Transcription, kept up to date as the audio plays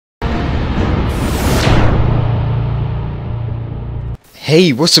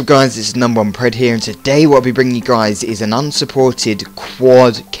Hey, what's up guys, it's number one Pred here, and today what I'll be bringing you guys is an unsupported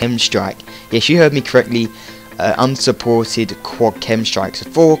quad chem strike. Yes, you heard me correctly, unsupported quad chem strikes.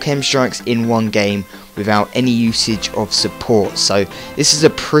 4 chem strikes in one game without any usage of support. So this is a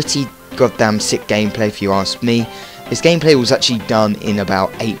pretty goddamn sick gameplay if you ask me. This gameplay was actually done in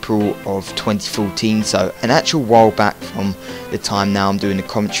about April of 2014, so an actual while back from the time now I'm doing the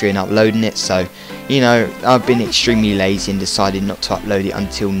commentary and uploading it. So, you know, I've been extremely lazy and decided not to upload it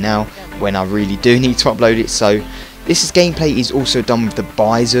until now when I really do need to upload it. So this gameplay is also done with the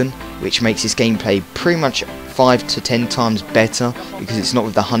BIZON, which makes this gameplay pretty much 5 to 10 times better because it's not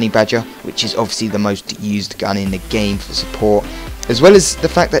with the honey badger, which is obviously the most used gun in the game for support, as well as the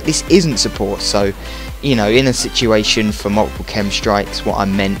fact that this isn't support. So, you know, in a situation for multiple chem strikes, what I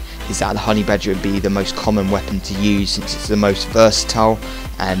meant is that the honey badger would be the most common weapon to use since it's the most versatile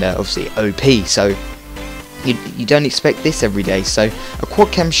and obviously OP. So you don't expect this every day. So a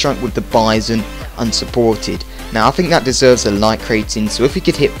quad chem strike with the BIZON unsupported. Now I think that deserves a like rating, so if we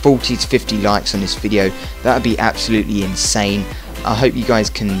could hit 40 to 50 likes on this video, that would be absolutely insane. I hope you guys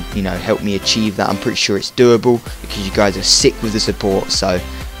can, you know, help me achieve that. I'm pretty sure it's doable because you guys are sick with the support. So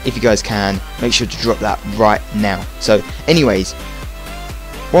if you guys can, make sure to drop that right now. So anyways,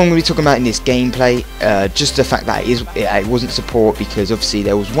 what I'm going to be talking about in this gameplay, just the fact that it wasn't support, because obviously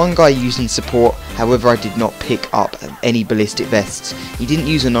there was one guy using support. However, I did not pick up any ballistic vests. He didn't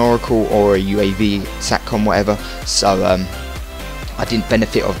use an oracle or a UAV, SATCOM, whatever, so I didn't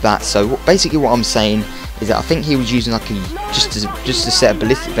benefit of that. So basically what I'm saying is that I think he was using like just a set of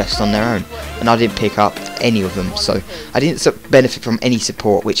ballistic vests on their own, and I didn't pick up any of them, so I didn't benefit from any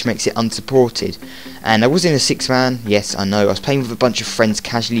support, which makes it unsupported. And I was in a 6-man, yes I know, I was playing with a bunch of friends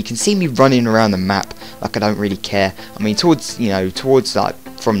casually. You can see me running around the map like I don't really care. I mean, towards like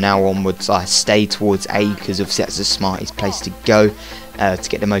from now onwards I stay towards A because obviously that's the smartest place to go to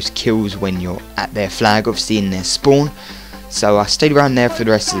get the most kills when you're at their flag, obviously in their spawn. So I stayed around there for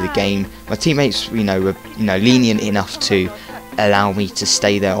the rest of the game. My teammates, were lenient enough to allow me to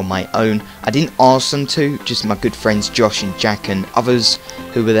stay there on my own. I didn't ask them to, just my good friends Josh and Jack and others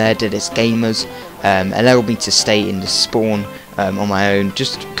who were there, Deadest Gamers, allowed me to stay in the spawn on my own,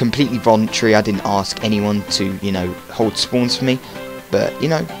 just completely voluntary. I didn't ask anyone to, hold spawns for me, but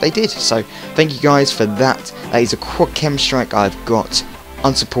they did. So thank you guys for that. That is a quad chem strike I've got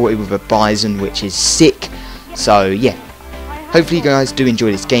unsupported with a BIZON, which is sick. So yeah. Hopefully you guys do enjoy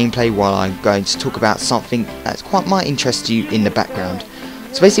this gameplay while I'm going to talk about something that might interest you in the background.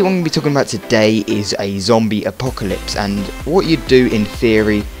 So basically what I'm going to be talking about today is a zombie apocalypse, and what you'd do in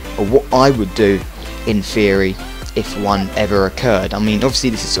theory, or what I would do in theory if one ever occurred. I mean, obviously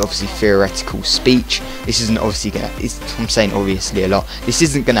this is obviously theoretical speech. This isn't obviously going to, I'm saying obviously a lot, this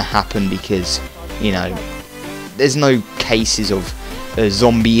isn't going to happen because, there's no cases of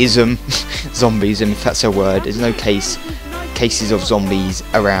zombieism, zombieism if that's a word, there's no cases of zombies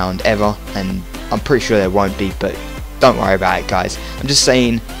around ever, and I'm pretty sure there won't be, but don't worry about it guys. I'm just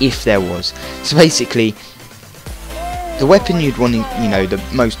saying if there was. So basically the weapon you'd want to, the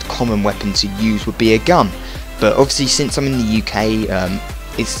most common weapon to use would be a gun, but obviously since I'm in the UK,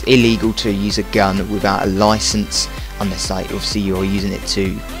 it's illegal to use a gun without a license, unless like obviously you're using it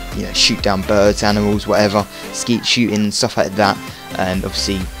to shoot down birds, animals, whatever, skeet shooting and stuff like that, and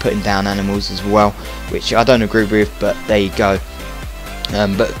obviously putting down animals as well, which I don't agree with, but there you go.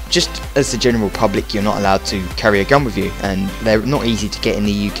 But just as the general public, you're not allowed to carry a gun with you, and they're not easy to get in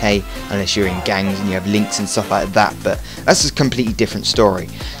the UK unless you're in gangs and you have links and stuff like that, but that's a completely different story.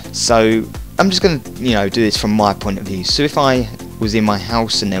 So I'm just going to do this from my point of view. So if I was in my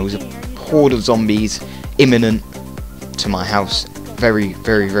house and there was a horde of zombies imminent to my house very,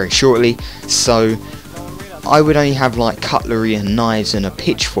 very, very shortly, so I would only have like cutlery and knives and a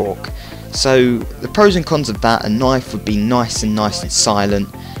pitchfork. So the pros and cons of that: a knife would be nice and silent.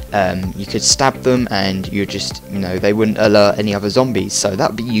 You could stab them and you're just, they wouldn't alert any other zombies, so that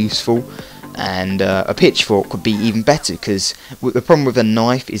would be useful. And a pitchfork would be even better, because the problem with a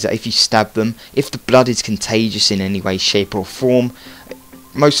knife is that if you stab them, if the blood is contagious in any way, shape or form,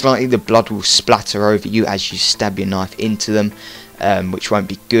 most likely the blood will splatter over you as you stab your knife into them, which won't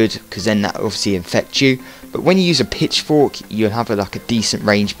be good, because then that obviously infects you. But when you use a pitchfork, you'll have a decent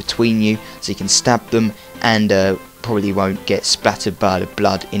range between you, so you can stab them and probably won't get splattered by the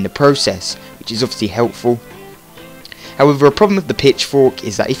blood in the process, which is obviously helpful. However, a problem with the pitchfork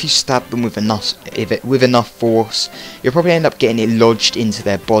is that if you stab them with enough force, you'll probably end up getting it lodged into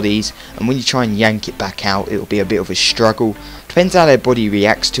their bodies, and when you try and yank it back out, it'll be a bit of a struggle. Depends how their body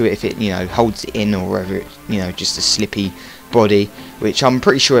reacts to it, if it holds it in, or whether it's just a slippy body, which I'm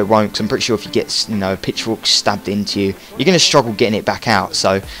pretty sure it won't, because I'm pretty sure if you get, you know, a pitchfork stabbed into you, you're going to struggle getting it back out.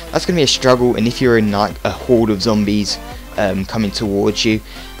 So that's going to be a struggle. And if you're in like a horde of zombies coming towards you,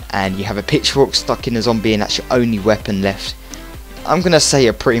 and you have a pitchfork stuck in a zombie and that's your only weapon left, I'm going to say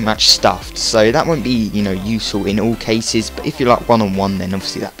you're pretty much stuffed. So that won't be, you know, useful in all cases, but if you're like one-on-one, then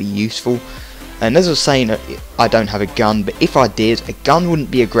obviously that'd be useful. And as I was saying, I don't have a gun, but if I did, a gun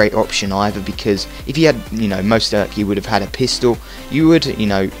wouldn't be a great option either, because if you had, you know, most likely you would have had a pistol, you would, you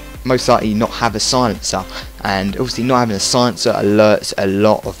know, most likely not have a silencer, and obviously not having a silencer alerts a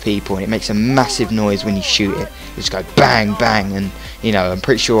lot of people, and it makes a massive noise when you shoot it. You just go bang bang, and you know, I'm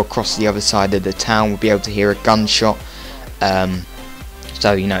pretty sure across the other side of the town will be able to hear a gunshot.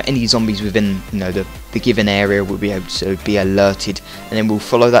 So you know, any zombies within, you know, the given area will be able to be alerted, and then we'll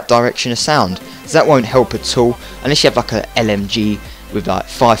follow that direction of sound. So that won't help at all unless you have like a LMG with like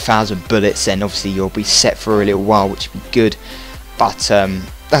 5,000 bullets. Then obviously you'll be set for a little while, which would be good, but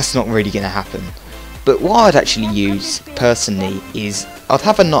that's not really going to happen. But what I'd actually use personally is I'd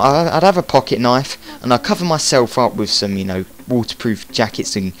have a pocket knife, and I'd cover myself up with some, you know, waterproof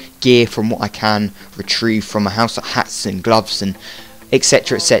jackets and gear from what I can retrieve from a house, like hats and gloves and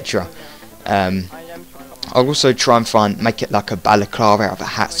etc, etc. I'll also try and make it like a balaclava out of a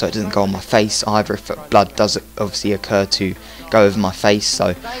hat, so it doesn't go on my face either if blood does obviously occur to go over my face,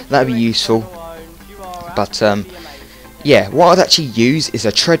 so that'd be useful. But yeah, what I'd actually use is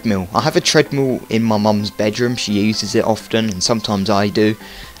a treadmill. I have a treadmill in my mum's bedroom. She uses it often, and sometimes I do.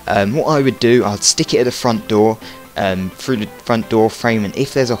 What I would do, I'd stick it at the front door, through the front door frame, and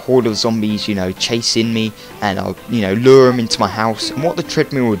if there's a horde of zombies, you know, chasing me, and I'll, you know, lure them into my house. And what the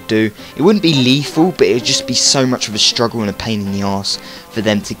treadmill would do, it wouldn't be lethal, but it would just be so much of a struggle and a pain in the arse for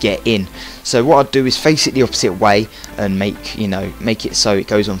them to get in. So what I'd do is face it the opposite way and make it so it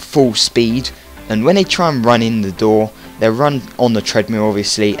goes on full speed, and when they try and run in the door, they'll run on the treadmill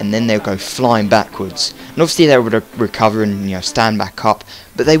obviously, and then they'll go flying backwards, and obviously they would recover and, you know, stand back up,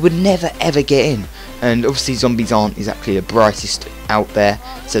 but they would never ever get in. And obviously zombies aren't exactly the brightest out there,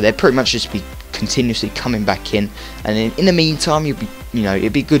 so they'd pretty much just be continuously coming back in, and in the meantime you'll be, you know,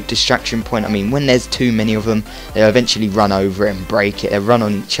 it'd be a good distraction point. I mean, when there's too many of them, they'll eventually run over it and break it. They'll run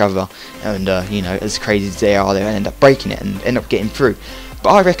on each other, and you know, as crazy as they are, they'll end up breaking it and end up getting through. But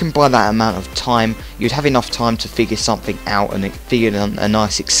I reckon by that amount of time, you'd have enough time to figure something out and figure a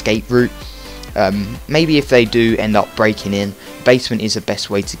nice escape route. Maybe if they do end up breaking in, basement is the best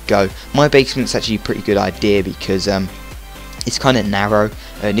way to go. My basement's actually a pretty good idea because it's kind of narrow,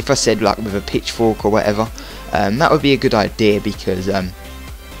 and if I said like with a pitchfork or whatever, that would be a good idea, because a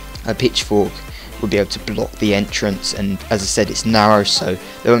pitchfork would be able to block the entrance, and as I said, it's narrow, so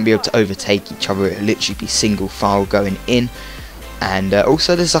they won't be able to overtake each other. It'll literally be single file going in. And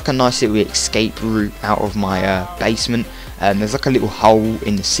also there's like a nice little escape route out of my basement. There's like a little hole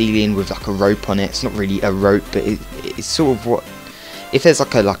in the ceiling with like a rope on it. It's not really a rope, but it's sort of what, if there's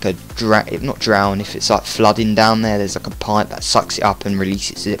like a not drown, if it's like flooding down there, there's like a pipe that sucks it up and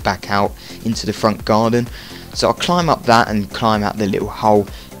releases it back out into the front garden. So I'll climb up that and climb out the little hole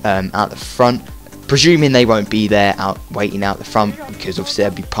out the front, presuming they won't be there waiting out the front, because obviously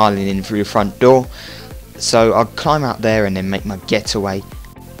they'll be piling in through the front door. So I'll climb out there and then make my getaway.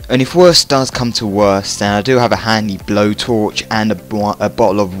 And if worse does come to worse, then I do have a handy blowtorch and a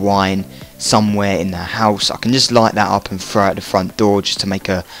bottle of wine somewhere in the house. I can just light that up and throw it at the front door, just to make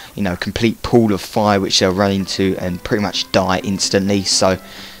a, you know, complete pool of fire which they'll run into and pretty much die instantly. So,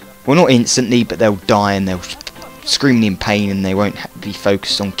 well, not instantly, but they'll die and they'll scream in pain, and they won't be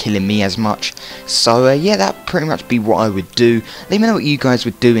focused on killing me as much. So yeah, that'd pretty much be what I would do. Let me know what you guys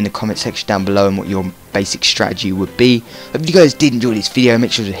would do in the comment section down below, and what your basic strategy would be. Hope you guys did enjoy this video.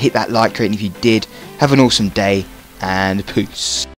 Make sure to hit that like rate, and if you did, have an awesome day, and peace.